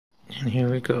And here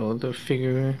we go, the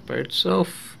figure by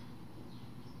itself.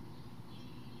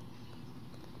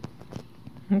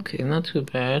 Okay, not too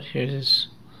bad. Here's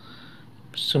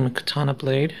some katana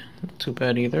blade. Not too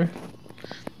bad either.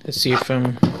 Let's see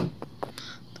from the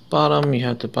bottom, you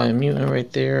have the Biomutant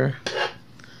right there.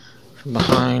 From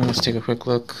behind, let's take a quick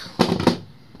look.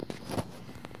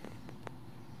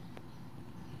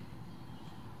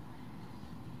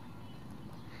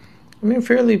 I mean,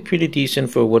 fairly pretty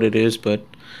decent for what it is, but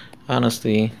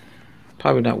honestly,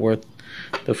 probably not worth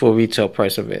the full retail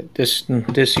price of it. This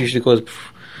usually goes,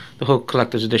 the whole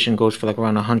collector's edition goes for like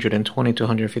around $120 to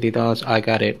 $150. I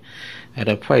got it at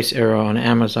a price error on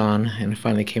Amazon, and it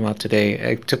finally came out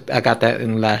today. I got that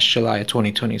in last July of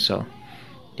 2020, so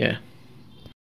yeah.